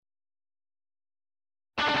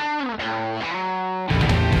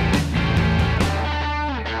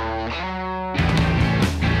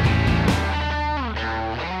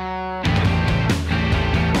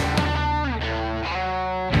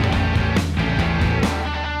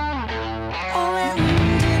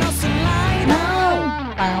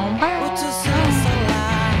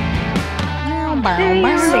Oh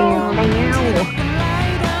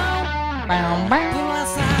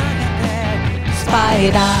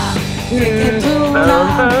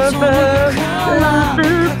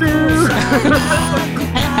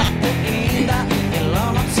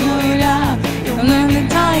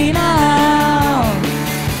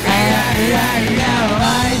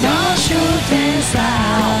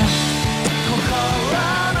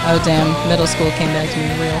damn! Middle school came back to me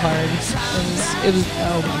real hard. It was.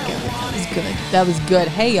 Oh my god, that was good. That was good.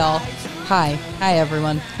 Hey y'all. Hi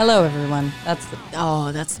everyone. Hello everyone. That's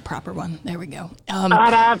the proper one. There we go.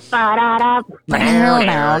 The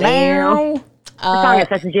song is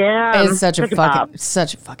such a jam. It's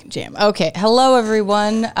such a fucking jam. Okay, hello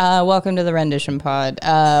everyone. Welcome to the Rendition Pod,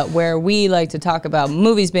 where we like to talk about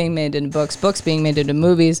movies being made into books, books being made into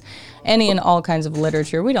movies, any and all kinds of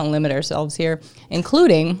literature. We don't limit ourselves here,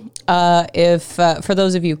 including if for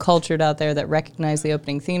those of you cultured out there that recognize the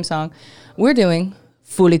opening theme song, we're doing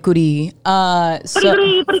Furikuri.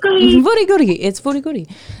 Furikuri. It's Furikuri.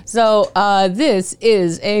 So this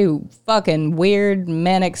is a fucking weird,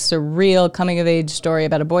 manic, surreal coming-of-age story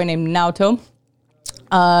about a boy named Naoto,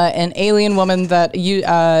 an alien woman that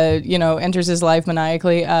enters his life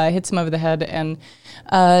maniacally, hits him over the head, and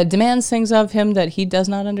demands things of him that he does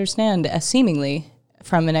not understand, seemingly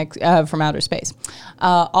from outer space,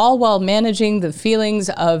 all while managing the feelings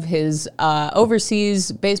of his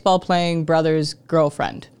overseas baseball-playing brother's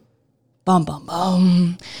girlfriend. Bum bum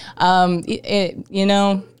bum.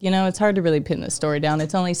 It's hard to really pin this story down.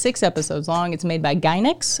 It's only 6 episodes long. It's made by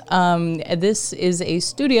Gainax. This is a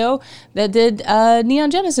studio that did Neon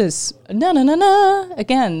Genesis.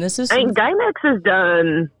 Again, this is. Gainax has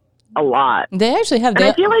done a lot. They actually have. And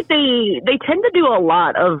I feel like they tend to do a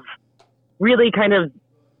lot of really kind of,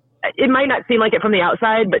 it might not seem like it from the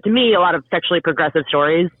outside, but to me, a lot of sexually progressive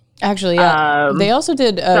stories. Actually, yeah. They also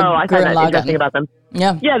did so I find that interesting about them.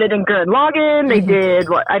 Yeah. Yeah, they did Gurren Lagann. They did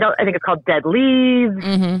I think it's called Dead Leaves.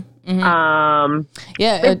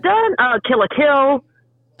 They've done Kill la Kill.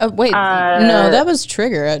 Wait, no, that was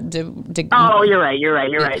Trigger. You're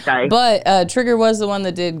right. Sorry. But Trigger was the one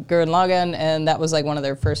that did Gurren Lagann, and that was like one of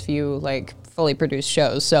their first few like fully produced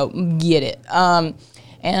shows. So get it.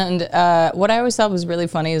 And what I always thought was really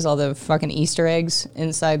funny is all the fucking Easter eggs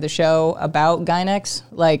inside the show about Gainax.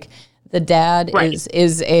 Like, the dad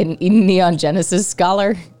is a Neon Genesis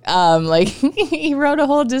scholar. He wrote a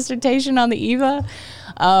whole dissertation on the EVA.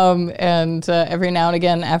 And every now and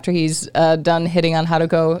again, after he's done hitting on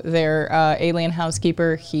Haruko, their alien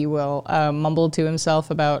housekeeper, he will mumble to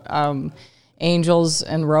himself about angels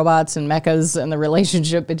and robots and mechas and the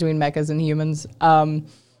relationship between mechas and humans.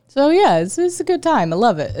 So yeah, it's a good time. I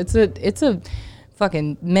love it. It's a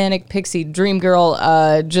fucking manic pixie dream girl,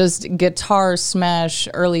 just guitar smash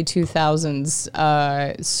early 2000s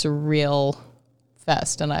surreal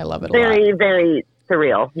fest, and I love it a lot. Very, very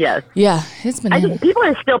surreal. Yes. Yeah, it's been. I think people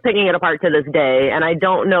are still picking it apart to this day, and I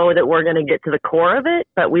don't know that we're going to get to the core of it,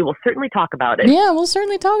 but we will certainly talk about it. Yeah, we'll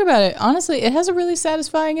certainly talk about it. Honestly, it has a really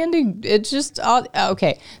satisfying ending. It's just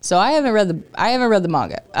okay. So I haven't read the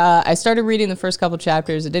manga. I started reading the first couple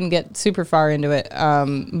chapters. It didn't get super far into it.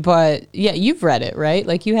 But yeah, you've read it, right?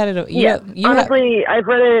 Like you had it. Honestly, I've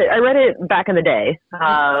read it. I read it back in the day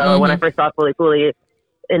when I first saw Fooly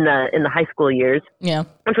in the high school years. Yeah,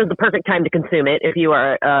 which was the perfect time to consume it if you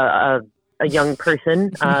are a young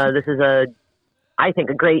person. This is I think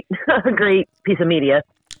a great piece of media.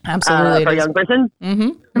 Absolutely, for a young person.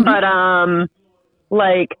 Mm-hmm. But I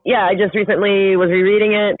just recently was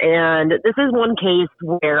rereading it, and this is one case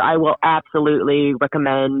where I will absolutely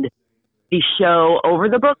recommend the show over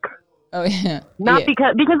the book. Oh yeah,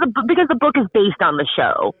 because the book is based on the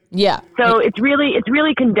show. Yeah. So it's really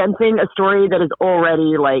condensing a story that is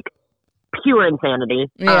already like pure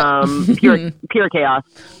insanity, pure chaos.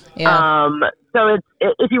 Yeah. So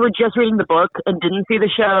if you were just reading the book and didn't see the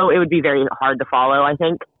show, it would be very hard to follow, I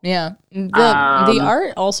think. Yeah. The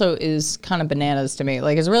art also is kind of bananas to me.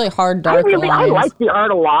 Like, it's really hard, dark lines. I like the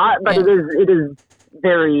art a lot, but it is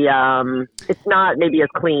very it's not maybe as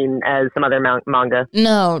clean as some other manga.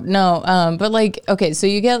 No, but like, okay, so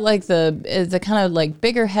you get like the kind of like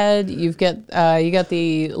bigger head. You got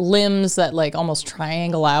the limbs that like almost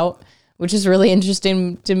triangle out, which is really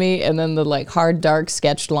interesting to me, and then the like hard, dark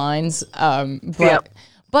sketched lines.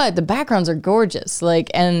 But the backgrounds are gorgeous, like,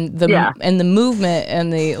 and the movement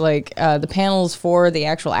and the like the panels for the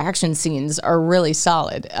actual action scenes are really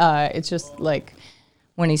solid. It's just like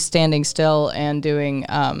when he's standing still and doing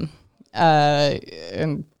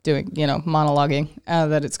and doing, monologuing,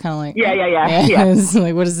 that it's kind of like, yeah. It's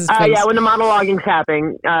like, what is this face? Yeah, when the monologuing's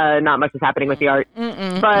happening, not much is happening with the art.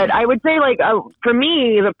 But I would say, like, for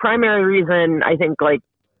me, the primary reason I think, like,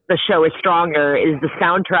 the show is stronger is the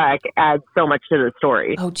soundtrack adds so much to the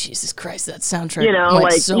story. Oh, Jesus Christ, that soundtrack!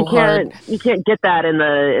 Like so you can't get that in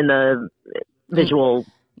the visual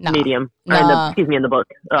medium. Or in the book.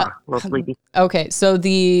 Oh, a little sleepy. Okay, so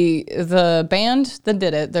the band that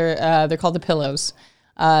did it, they're called the Pillows.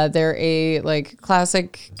 They're a like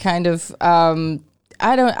classic kind of. I'm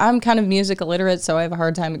kind of music illiterate, so I have a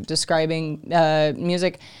hard time describing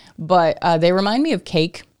music, but they remind me of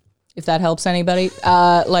Cake. If that helps anybody,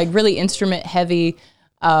 like really instrument heavy,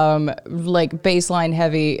 like bass line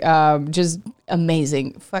heavy, just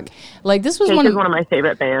amazing. Fuck, like this was one of my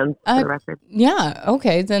favorite bands. For the record. Yeah.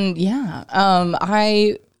 Okay. Then yeah.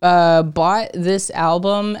 I bought this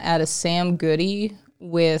album at a Sam Goody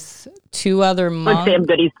with two other monks. When Sam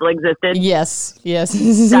Goody still existed? Yes.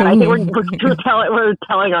 God, I think we're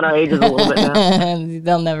telling on our ages a little bit now.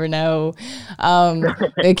 They'll never know.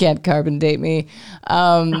 They can't carbon date me.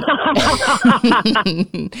 But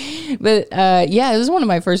yeah, it was one of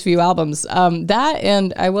my first few albums. That,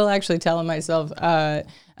 and I will actually tell myself,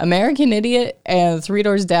 American Idiot and Three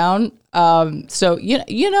Doors Down. So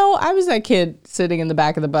I was that kid sitting in the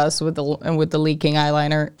back of the bus with the leaking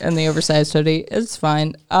eyeliner and the oversized hoodie. It's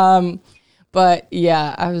fine. But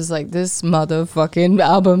yeah, I was like, this motherfucking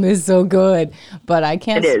album is so good. But I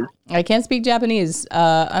can't speak Japanese.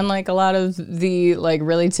 Unlike a lot of the like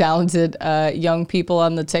really talented young people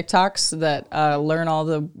on the TikToks that learn all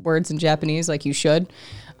the words in Japanese like you should.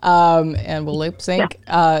 And will lip sync.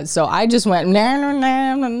 Yeah. So I just went na na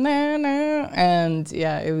na na na na, and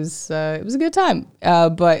yeah, it was a good time.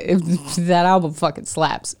 But that album fucking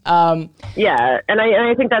slaps. Yeah, and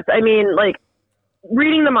I think that's, I mean, like,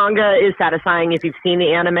 reading the manga is satisfying if you've seen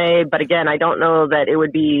the anime, but again, I don't know that it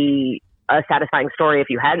would be a satisfying story if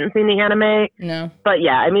you hadn't seen the anime. No. But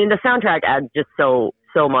yeah, I mean, the soundtrack adds just so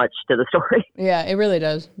much to the story. Yeah, it really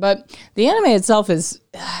does. But the anime itself is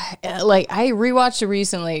like, I rewatched it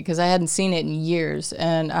recently because I hadn't seen it in years,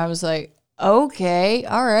 and I was like, okay,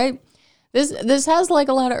 all right. This has like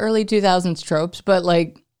a lot of early 2000s tropes, but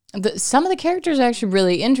like some of the characters are actually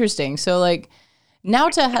really interesting. So like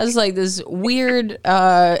Naota has like this weird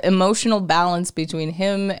emotional balance between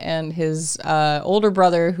him and his older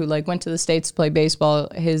brother who like went to the States to play baseball,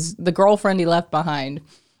 the girlfriend he left behind.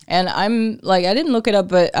 And I'm like, I didn't look it up,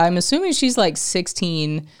 but I'm assuming she's like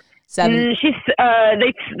 16, 17. She's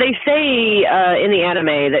they say in the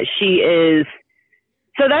anime that she is.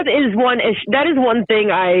 So that is one thing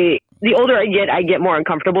the older I get more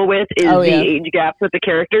uncomfortable with is the age gaps with the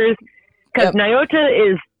characters, because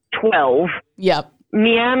Naota is 12. Yep.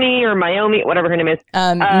 Miyomi, whatever her name is.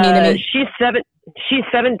 Minami. She's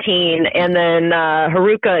 17, and then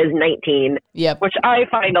Haruka is 19. Yep. Which I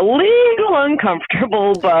find a little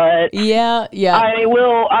uncomfortable, but yeah. I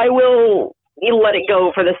will let it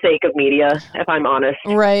go for the sake of media, if I'm honest.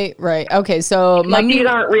 Right. Okay, so these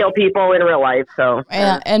aren't real people in real life, so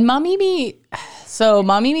and Mamimi. So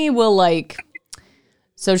Mamimi will like.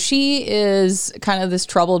 So she is kind of this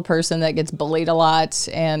troubled person that gets bullied a lot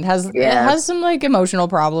and has some like emotional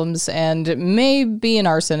problems and may be an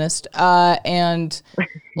arsonist. And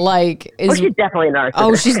like she's definitely an arsonist.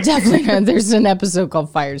 Oh, she's definitely. There's an episode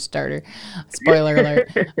called Firestarter. Spoiler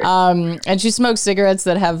alert. And she smokes cigarettes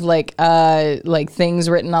that have like things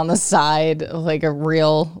written on the side, like a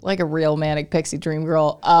real manic pixie dream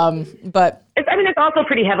girl. But. It's also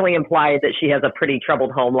pretty heavily implied that she has a pretty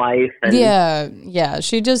troubled home life. And yeah.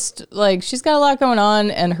 She just she's got a lot going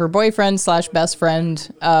on, and her boyfriend / best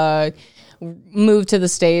friend moved to the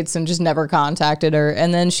States and just never contacted her.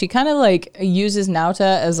 And then she kind of like uses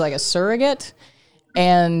Naota as like a surrogate,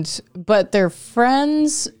 but they're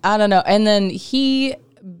friends. I don't know. And then he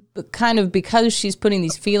kind of, because she's putting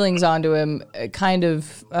these feelings onto him,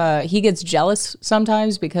 he gets jealous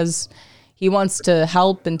sometimes because he wants to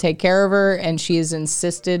help and take care of her, and she has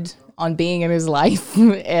insisted on being in his life.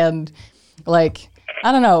 And like,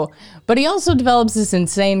 I don't know. But he also develops this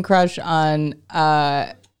insane crush on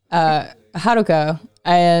Haruka.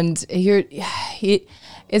 And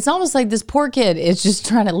it's almost like this poor kid is just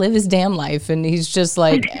trying to live his damn life. And he's just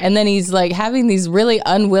like, and then he's like having these really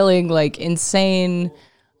unwilling, like insane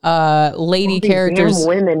lady characters.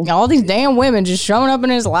 All these damn women just showing up in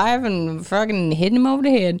his life and fucking hitting him over the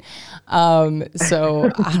head.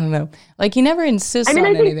 So I don't know. Like he never insists on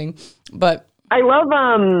anything, but I love,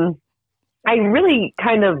 I really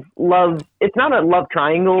kind of love, it's not a love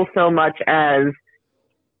triangle so much as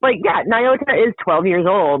like, yeah, Naota is 12 years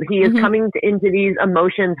old. He is coming into these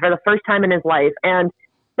emotions for the first time in his life. And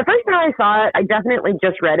the first time I saw it, I definitely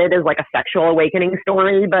just read it as like a sexual awakening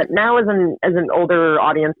story. But now as an older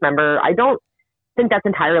audience member, I don't think that's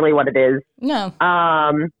entirely what it is. No.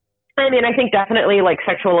 I mean, I think definitely like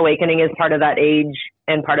sexual awakening is part of that age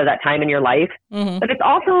and part of that time in your life. Mm-hmm. But it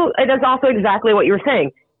is also exactly what you were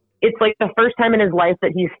saying. It's like the first time in his life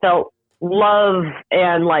that he's felt love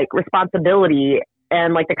and like responsibility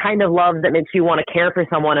and like the kind of love that makes you want to care for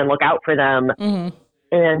someone and look out for them mm-hmm.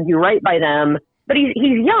 and do right by them. But he's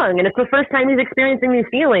young, and it's the first time he's experiencing these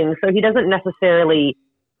feelings, so he doesn't necessarily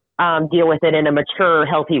deal with it in a mature,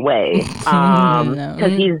 healthy way.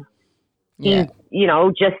 Because he's you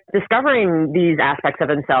know, just discovering these aspects of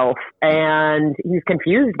himself, and he's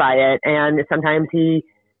confused by it, and sometimes he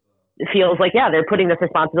feels like, they're putting this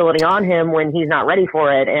responsibility on him when he's not ready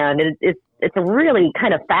for it, and it's a really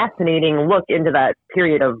kind of fascinating look into that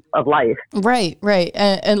period of life. Right.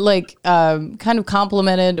 And like, kind of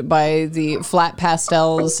complemented by the flat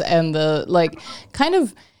pastels and the like kind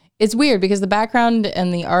of, it's weird because the background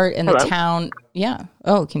and the art and the town. Yeah.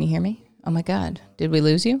 Oh, can you hear me? Oh my God. Did we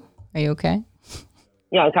lose you? Are you okay?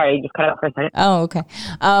 Yeah. Sorry. You just cut out for a second. Oh, okay.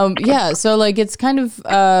 Yeah. So like, it's kind of,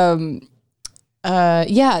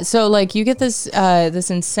 so like you get this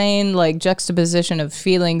this insane like juxtaposition of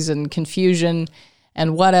feelings and confusion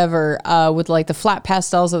and whatever with like the flat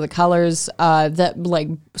pastels of the colors that like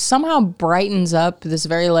somehow brightens up this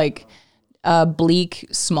very like bleak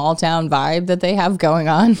small town vibe that they have going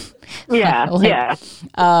on. Yeah.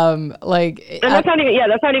 like, and that's not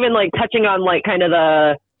even like touching on like kind of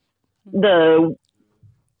the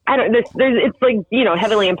I don't there's it's like, you know,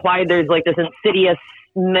 heavily implied there's like this insidious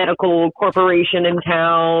medical corporation in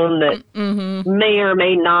town that mm-hmm. may or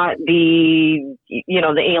may not be, you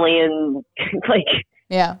know, the alien, like.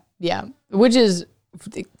 Yeah. Which is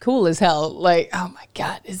cool as hell. Like, oh my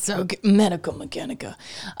God, it's so good. Medical Mechanica.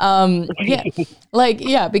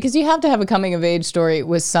 Because you have to have a coming of age story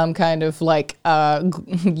with some kind of like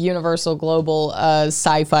universal global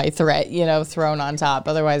sci-fi threat, you know, thrown on top.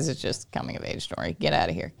 Otherwise, it's just coming of age story. Get out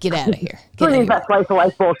of here. That slice of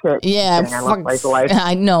life bullshit. Yeah, I love slice of life.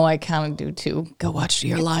 I know, I kind of do too. Go watch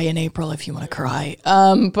Your Lie in April if you want to cry.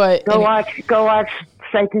 But go watch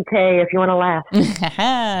Psyche K if you want to laugh.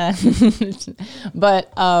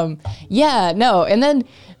 But and then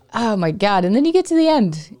oh my God, and then you get to the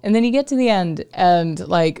end and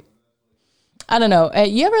like I don't know,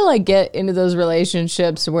 you ever like get into those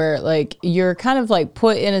relationships where like you're kind of like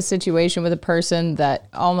put in a situation with a person that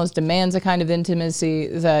almost demands a kind of intimacy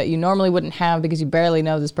that you normally wouldn't have because you barely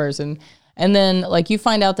know this person, and then like you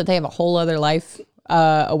find out that they have a whole other life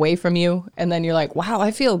away from you, and then you're like, wow,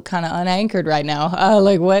 I feel kind of unanchored right now.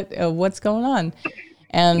 Like what's going on?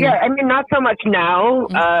 And yeah, I mean, not so much now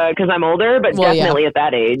because I'm older, but definitely at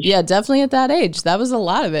that age. Yeah, definitely at that age. That was a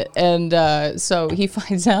lot of it. And so he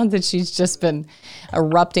finds out that she's just been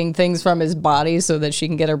erupting things from his body so that she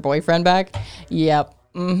can get her boyfriend back. Yep.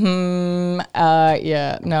 Mm-hmm.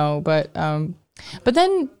 But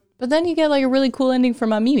then you get like a really cool ending for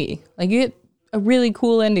Mimi. Like you get a really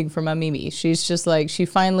cool ending for Mimi. She's just like, she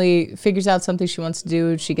finally figures out something she wants to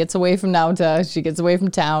do. She gets away from Naota. She gets away from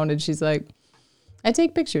town, and she's like, I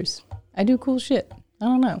take pictures. I do cool shit. I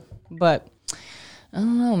don't know. But I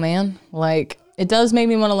don't know, man. Like, it does make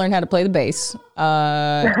me want to learn how to play the bass.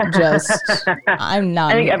 I'm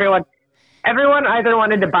not. I think everyone either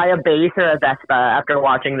wanted to buy a bass or a Vespa after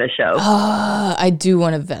watching this show. I do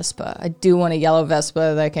want a Vespa. I do want a yellow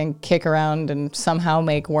Vespa that can kick around and somehow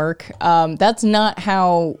make work. That's not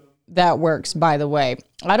how that works, by the way.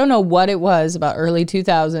 I don't know what it was about early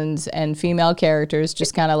 2000s and female characters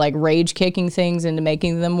just kind of like rage kicking things into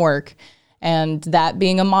making them work. And that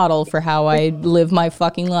being a model for how I live my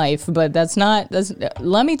fucking life. But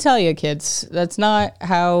let me tell you, kids, that's not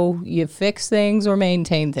how you fix things or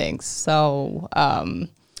maintain things. So,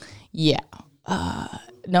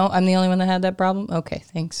 no, I'm the only one that had that problem. Okay,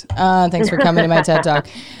 thanks. Thanks for coming to my TED Talk.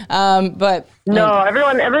 But no,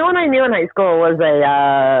 everyone I knew in high school was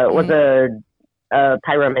a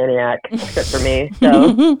pyromaniac, except for me.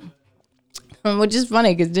 So. Which is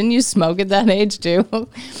funny, because didn't you smoke at that age, too?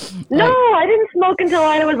 No, I didn't smoke until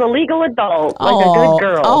I was a legal adult, like a good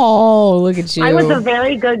girl. Oh, look at you. I was a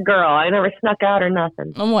very good girl. I never snuck out or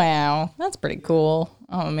nothing. Wow, that's pretty cool.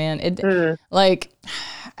 Oh, man. The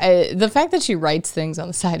fact that she writes things on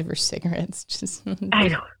the side of her cigarettes, I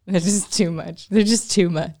know. They're just too much. They're just too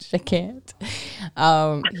much. I can't.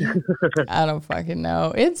 I don't fucking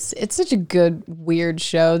know. It's such a good, weird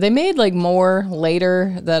show. They made like more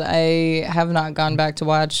later that I have not gone back to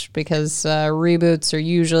watch because reboots are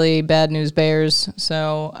usually bad news bears.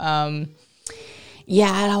 So, Yeah,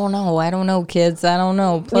 I don't know, kids. I don't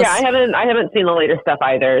know. Plus, yeah, I haven't seen the later stuff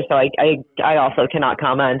either, so I also cannot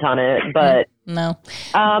comment on it. But no,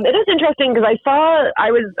 it is interesting because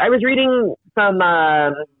I was reading some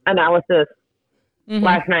analysis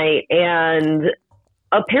last night, and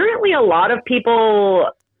apparently a lot of people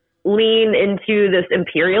lean into this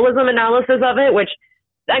imperialism analysis of it, which,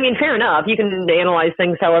 I mean, fair enough. You can analyze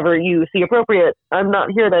things however you see appropriate. I'm not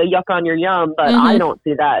here to yuck on your yum, but I don't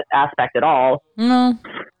see that aspect at all. No.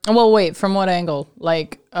 Well, wait, from what angle?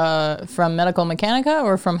 Like, from Medical Mechanica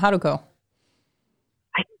or from Haruko?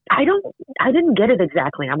 I didn't get it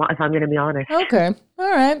exactly, if I'm going to be honest. Okay. All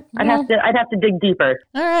right. I'd have to dig deeper.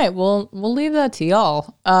 All right. Well, we'll leave that to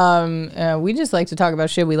y'all. We just like to talk about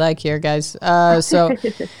shit we like here, guys. Oh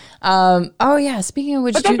yeah. Speaking of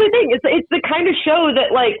which, but that's the thing. It's the kind of show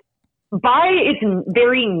that, like, by its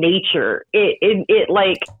very nature, it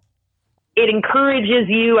encourages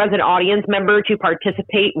you as an audience member to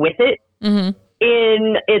participate with it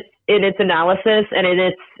in its analysis and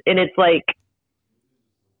in its like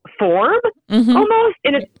form almost.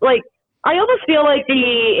 And it's like, I almost feel like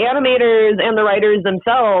the animators and the writers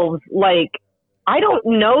themselves, like, I don't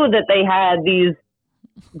know that they had these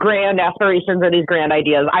grand aspirations or these grand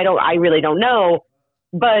ideas. I really don't know.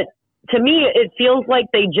 But to me, it feels like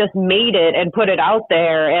they just made it and put it out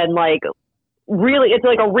there, and like, really, it's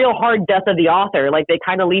like a real hard death of the author. Like, they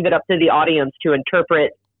kind of leave it up to the audience to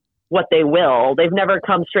interpret what they will. They've never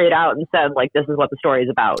come straight out and said, like, this is what the story is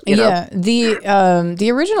about. You know?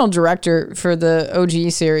 The original director for the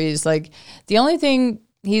OG series, like, the only thing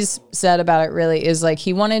he's said about it really is, like,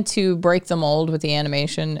 he wanted to break the mold with the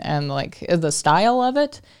animation and, like, the style of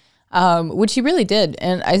it. Which he really did,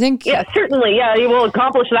 and I think certainly, he will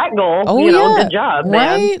accomplish that goal. Oh, good job,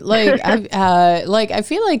 man. Right? Like, I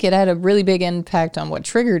feel like it had a really big impact on what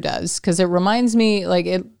Trigger does, because it reminds me, like,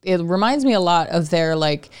 it reminds me a lot of their,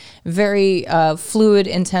 like, very fluid,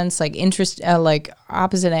 intense, like, interest, like,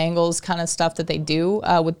 opposite angles kind of stuff that they do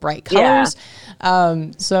with bright colors.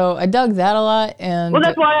 So I dug that a lot, and well,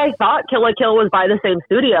 that's why I thought Kill la Kill was by the same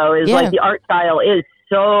studio. Like, the art style is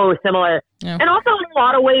so similar. Yeah. And also, in a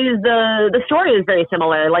lot of ways, the story is very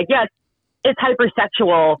similar. Like, yes, it's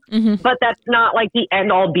hypersexual, but that's not, like, the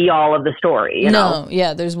end-all, be-all of the story, you know?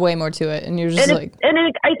 Yeah, there's way more to it, and you're just I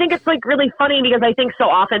think it's, like, really funny, because I think so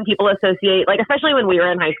often people associate, like, especially when we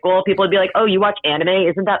were in high school, people would be like, oh, you watch anime?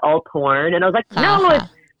 Isn't that all porn? And I was like, no,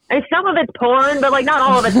 some of it's porn, but, like, not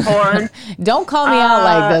all of it's porn. Don't call me out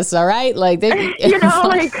like this, all right? Like, you know,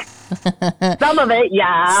 like, some of it,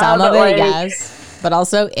 yeah. Some of it, yes. But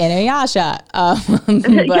also Inuyasha.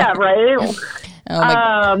 Yeah, right.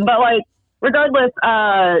 But, like, regardless,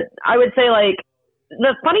 I would say, like,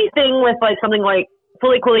 the funny thing with, like, something like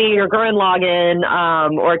Fooly Cooly or Gurren Lagann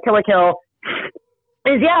or Kill la Kill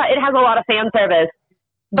is, it has a lot of fan service,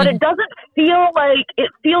 but it doesn't feel like,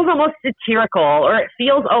 it feels almost satirical, or it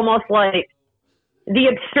feels almost like the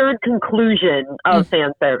absurd conclusion of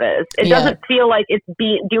fan service. It doesn't feel like it's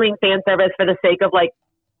doing fan service for the sake of, like,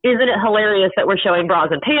 isn't it hilarious that we're showing bras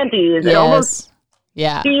and panties? It almost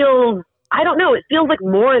feels, I don't know, it feels like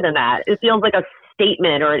more than that. It feels like a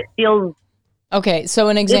statement, or it feels... Okay, so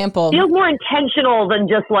an example. It feels more intentional than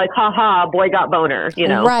just like, haha, boy got boner, you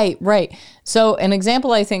know? Right. So an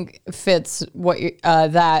example I think fits what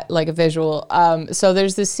that, like, a visual. So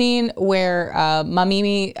there's this scene where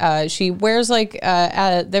Mamimi, she wears, like,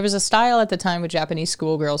 there was a style at the time with Japanese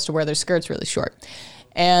schoolgirls to wear their skirts really short.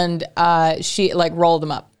 And she, like, rolled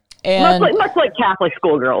them up. And much like Catholic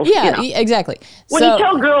schoolgirls. Yeah, you know. Exactly. When you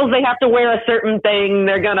tell girls they have to wear a certain thing,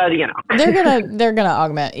 they're gonna, they're gonna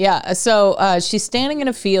augment. Yeah. So she's standing in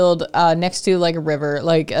a field next to, like, a river.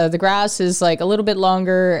 Like, the grass is, like, a little bit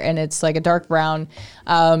longer, and it's, like, a dark brown.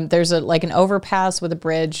 There's an overpass with a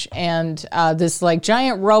bridge, and this, like,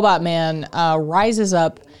 giant robot man rises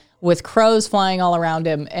up with crows flying all around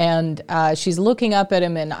him, and she's looking up at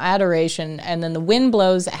him in adoration, and then the wind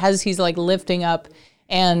blows as he's, like, lifting up,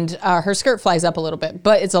 and her skirt flies up a little bit,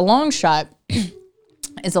 but it's a long shot.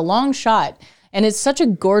 It's a long shot, and it's such a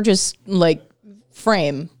gorgeous, like,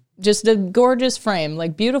 frame, just a gorgeous frame,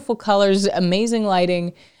 like, beautiful colors, amazing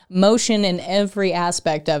lighting, motion in every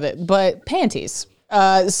aspect of it, but panties.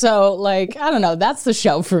 So, like, I don't know, that's the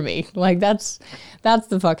show for me. Like, that's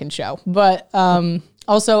the fucking show. But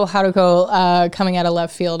also Haruko coming out of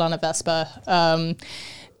left field on a Vespa.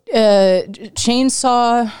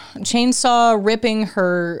 Chainsaw ripping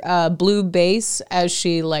her blue base as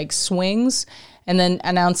she, like, swings, and then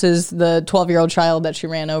announces the 12-year-old child that she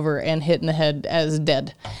ran over and hit in the head as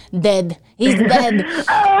dead. He's dead.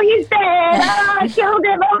 Oh, he's dead. Oh, I killed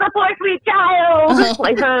him. Oh, the poor sweet child.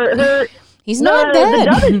 Like, her He's not bad. The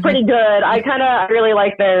dub is pretty good. I really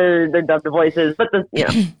like their dubbed voices, but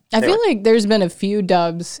I feel like there's been a few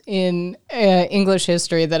dubs in English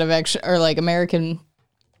history that have actually, or like American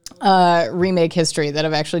remake history that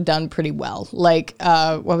have actually done pretty well. Like,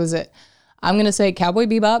 what was it? I'm gonna say Cowboy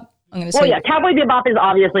Bebop. Cowboy Bebop is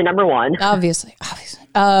obviously number one. Obviously.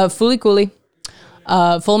 Fooly Cooly,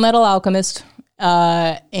 Full Metal Alchemist,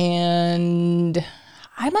 and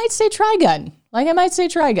I might say Trigun.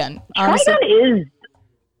 Trigun. Honestly. Trigun is,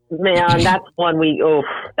 man, that's one we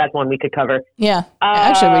could cover. Yeah,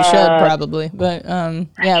 actually we should probably, but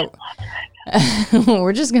yeah.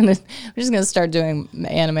 we're just gonna start doing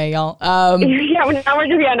anime, y'all. Now I'm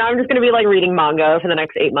just gonna be like reading manga for the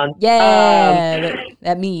next 8 months. Yeah,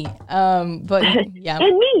 that me. But yeah,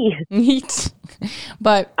 and me.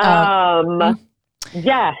 But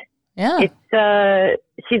yeah. It's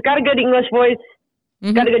she's got a good English voice.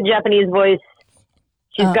 She's got a good Japanese voice.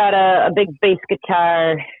 She's got a big bass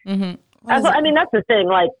guitar. Mm-hmm. That's the thing.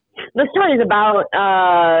 Like, the story's about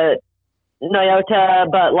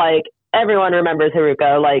Noyota, but like everyone remembers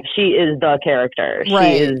Haruka. Like, she is the character.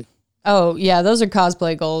 Right. She is. Oh yeah, those are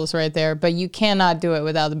cosplay goals right there. But you cannot do it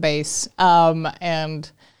without the bass.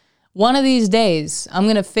 And one of these days, I'm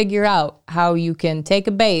gonna figure out how you can take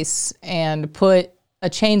a bass and put a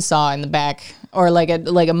chainsaw in the back, or like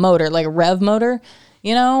a motor, like a rev motor.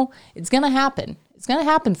 You know, it's gonna happen. It's going to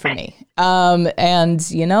happen for me.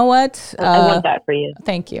 And you know what? I want that for you.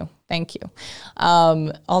 Thank you.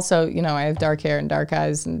 Also, you know, I have dark hair and dark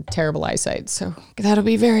eyes and terrible eyesight, so that'll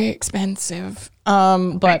be very expensive.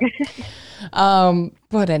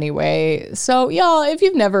 But anyway, so y'all, if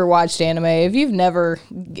you've never watched anime, if you've never,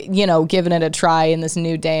 you know, given it a try in this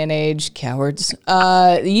new day and age, cowards,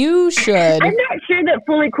 you should. I'm not sure that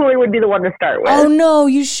Fooly Cooly would be the one to start with. Oh no,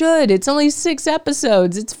 you should. It's only 6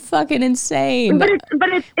 episodes. It's fucking insane. But it's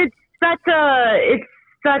such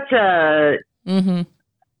a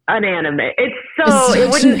an anime. It's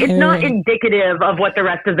not indicative of what the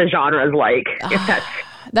rest of the genre is like. If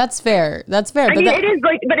that's fair. That's fair.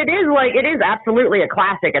 It is absolutely a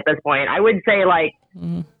classic at this point. I would say, like,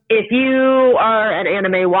 if you are an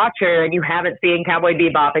anime watcher and you haven't seen Cowboy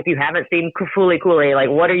Bebop, if you haven't seen Fooly Cooly, like,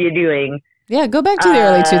 what are you doing? Yeah, go back to the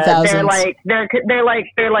early 2000s.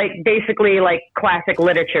 They're basically like classic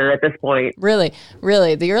literature at this point. Really,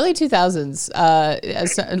 the early 2000s.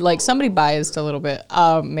 Like somebody biased a little bit,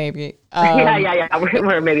 maybe. Yeah.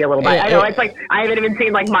 We're maybe a little biased. I know, it's like I haven't even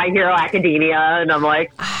seen like My Hero Academia, and I'm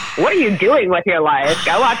like, what are you doing with your life?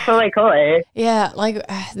 Go watch Fooly Cooly. Yeah, like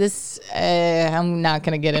this. I'm not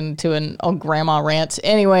gonna get into an old grandma rant.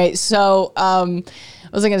 Anyway, so what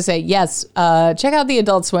was I going to say? Yes. Check out the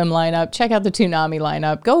Adult Swim lineup. Check out the Toonami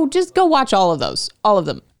lineup. Go watch all of those. All of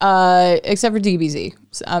them. Except for DBZ.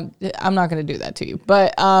 So I'm not going to do that to you.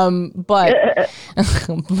 But I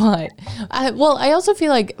also feel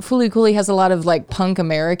like Fooly Cooly has a lot of like punk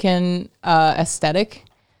American aesthetic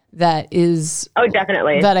that is. Oh,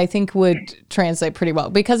 definitely. That I think would translate pretty well,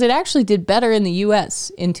 because it actually did better in the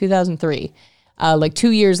U.S. in 2003. Like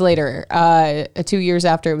 2 years later, 2 years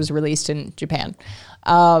after it was released in Japan.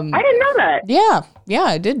 I didn't know that.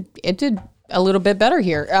 Yeah, it did a little bit better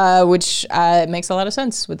here, which makes a lot of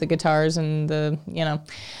sense with the guitars and the, you know.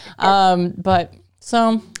 But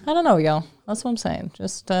so I don't know, y'all. That's what I'm saying.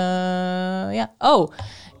 Just yeah. Oh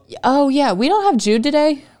yeah. We don't have Jude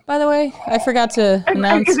today, by the way. I forgot to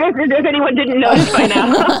announce. If anyone didn't notice by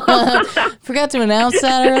now. Forgot to announce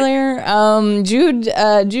that earlier. Jude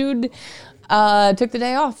took the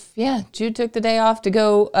day off. Yeah, Jude took the day off to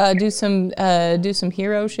go do some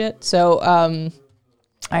hero shit. So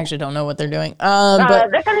I actually don't know what they're doing. But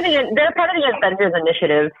they're part of the Avengers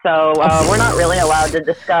Initiative, so we're not really allowed to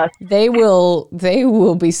discuss. They will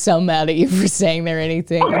be so mad at you for saying they're any a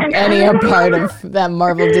part of that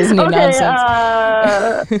Marvel Disney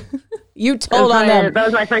nonsense. You told on them. That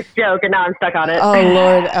was my first joke, and now I'm stuck on it. Oh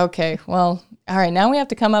Lord. Okay. Well. All right, now we have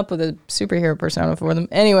to come up with a superhero persona for them.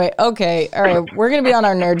 Anyway, okay, all right, we're going to be on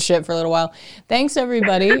our nerd shit for a little while. Thanks,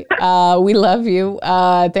 everybody. We love you.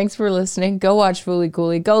 Thanks for listening. Go watch Fooly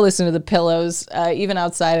Cooly. Go listen to The Pillows, even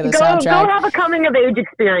outside of the soundtrack. Go have a coming-of-age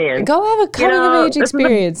experience. Go have a coming-of-age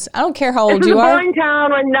experience. I don't care how old you are. This is a boring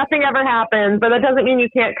town where nothing ever happens, but that doesn't mean you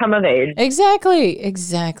can't come of age.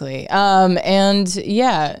 Exactly. And,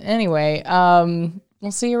 yeah, anyway,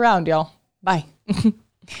 we'll see you around, y'all. Bye.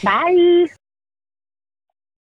 Bye.